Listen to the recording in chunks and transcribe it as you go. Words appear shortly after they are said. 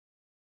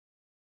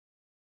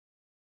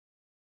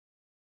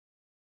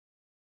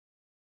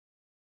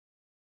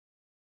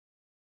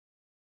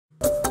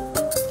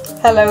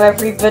Hello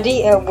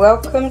everybody and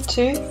welcome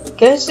to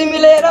Goat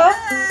Simulator.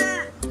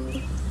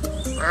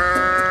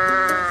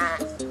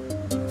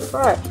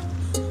 Right,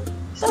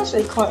 it's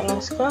actually quite a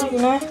nice car, you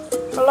know.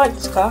 I like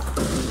this car.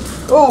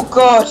 Oh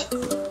god!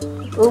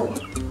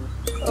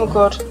 Oh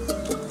god.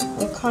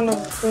 I'm kind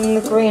of in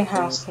the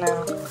greenhouse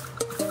now.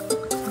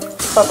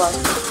 Bye bye.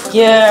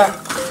 Yeah!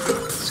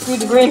 Screw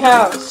the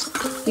greenhouse!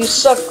 You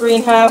suck,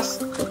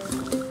 greenhouse!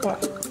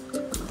 Right.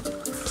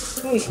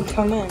 Oh, you can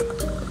come in.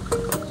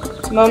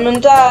 Mum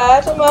and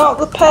Dad, I'm out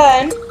the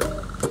pen.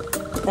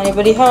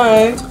 Anybody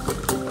home?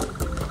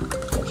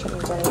 Don't think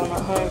there's anyone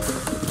at home.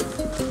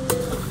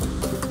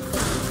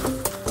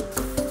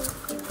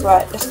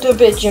 Right, let's do a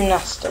bit of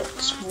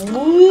gymnastics.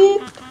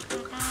 Whoop.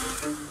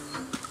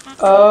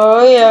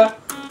 Oh yeah.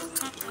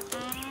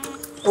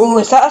 Oh,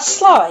 is that a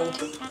slide?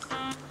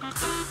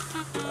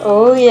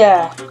 Oh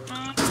yeah.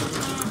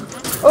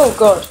 Oh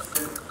god.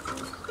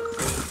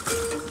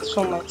 That's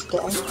one way to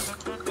get in.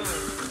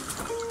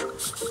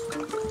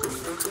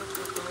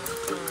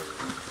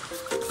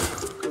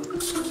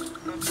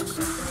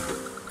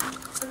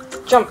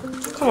 Jump,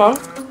 come on.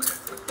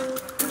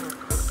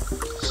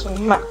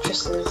 Some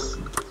mattresses.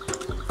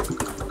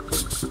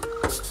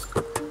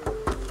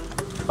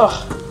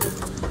 Oh.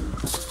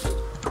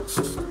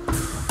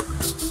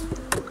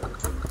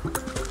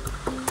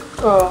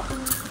 Oh.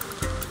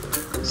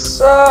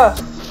 Surf.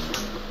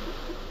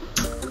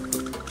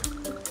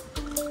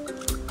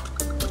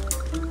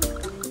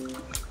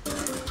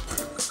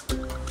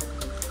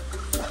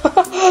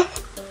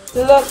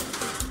 Look.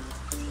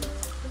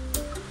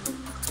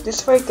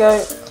 This way,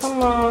 go.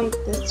 Come on,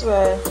 this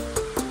way.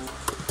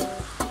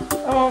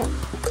 Come on.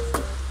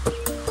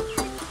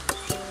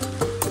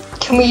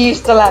 Can we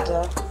use the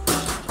ladder?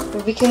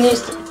 We can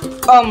use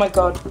the... Oh my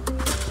god.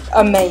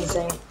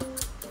 Amazing.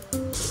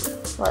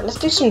 Right, let's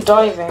do some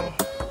diving.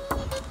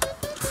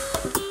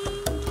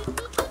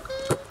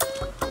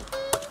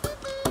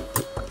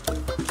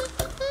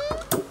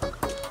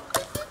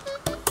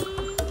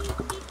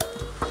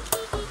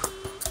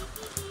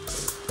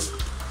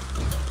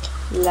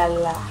 La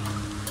la.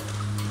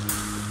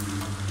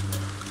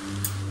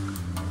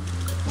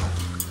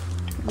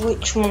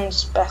 Which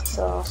one's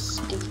better,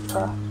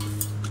 steeper?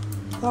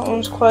 That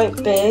one's quite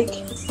big,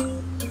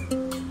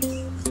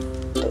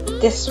 but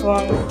this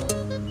one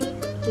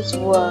is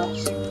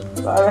worse.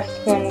 But I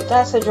reckon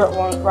that's a drop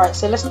one. Right,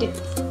 so let's do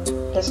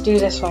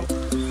this one.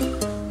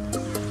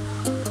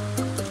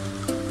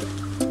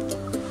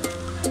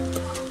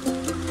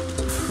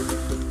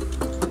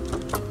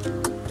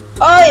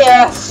 Oh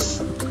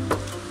yes!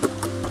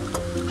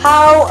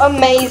 How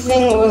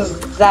amazing was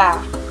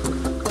that?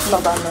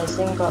 Not that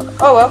amazing, but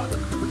oh well.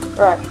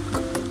 Right.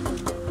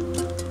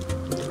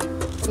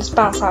 Let's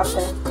bounce out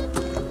there.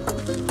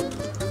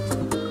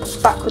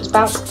 Backwards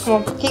bounce. Come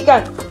on, keep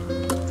going.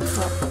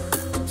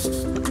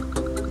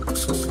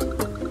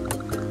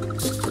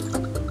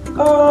 Right.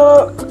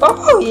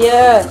 Oh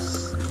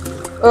yes.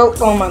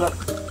 Oh my god.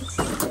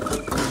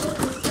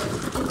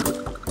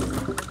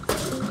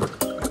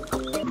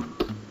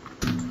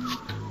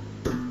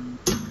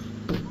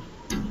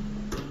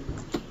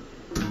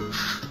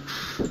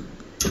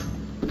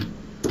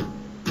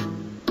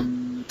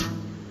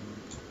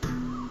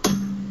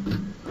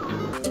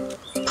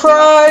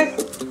 Pro!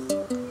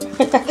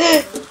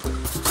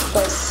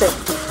 That's sick.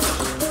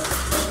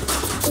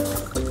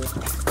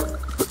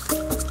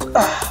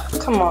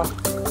 Come on.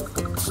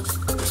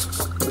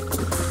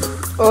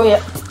 Oh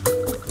yeah.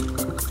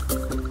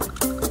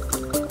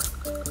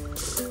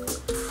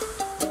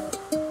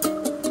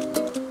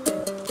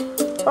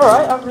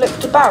 Alright, I've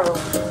licked a barrel.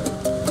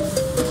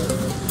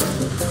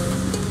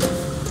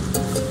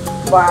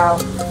 Wow.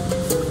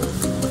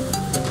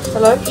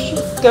 Hello,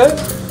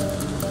 go.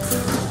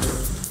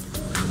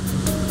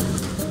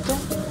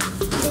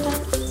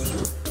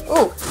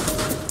 Oh,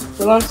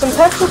 we want some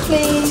petrol,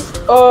 please.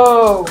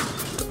 Oh,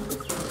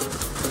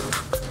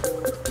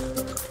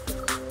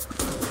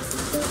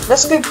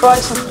 let's go buy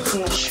something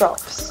from the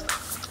shops.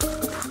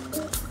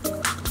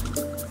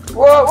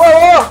 Whoa, whoa,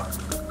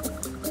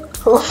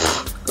 whoa!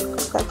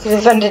 Oof, that could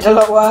have ended a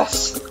lot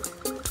worse.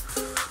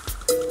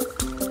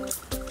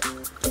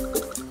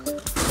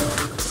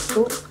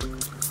 Ooh.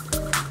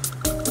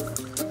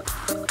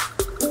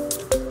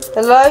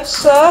 Hello,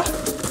 sir,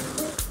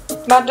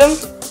 madam.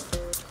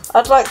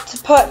 I'd like to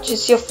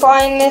purchase your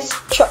finest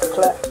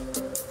chocolate.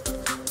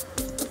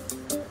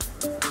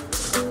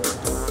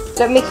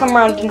 Let me come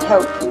round and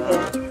help you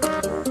here.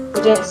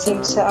 You don't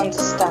seem to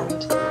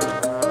understand.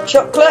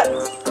 Chocolate?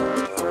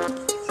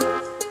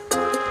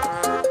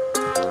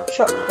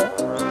 Chocolate.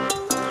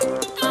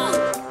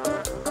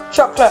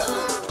 Chocolate.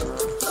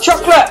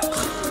 Chocolate!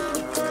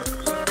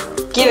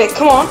 Give it,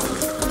 come on.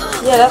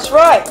 Yeah, that's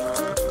right.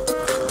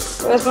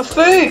 Where's my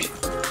food?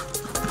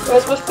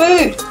 Where's my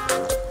food?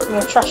 I'm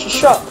gonna trash your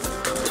shop.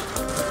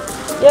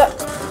 Yep.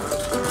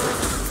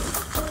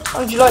 How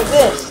would you like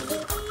this?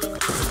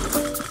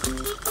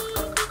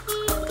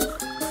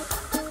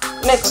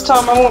 Next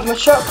time I want my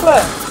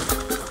chocolate.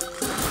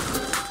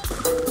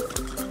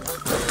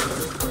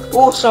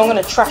 Also, I'm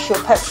gonna trash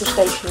your petrol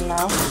station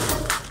now.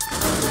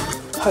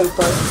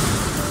 Hobo.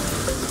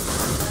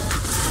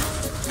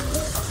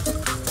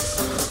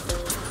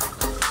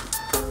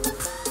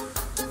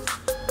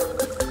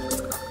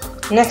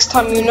 Next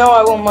time you know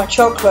I want my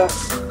chocolate.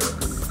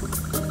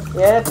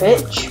 Yeah,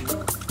 bitch.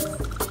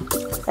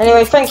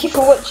 Anyway, thank you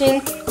for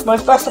watching my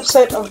first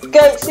episode of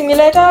Goat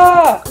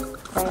Simulator!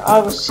 And I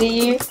will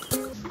see you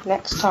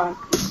next time.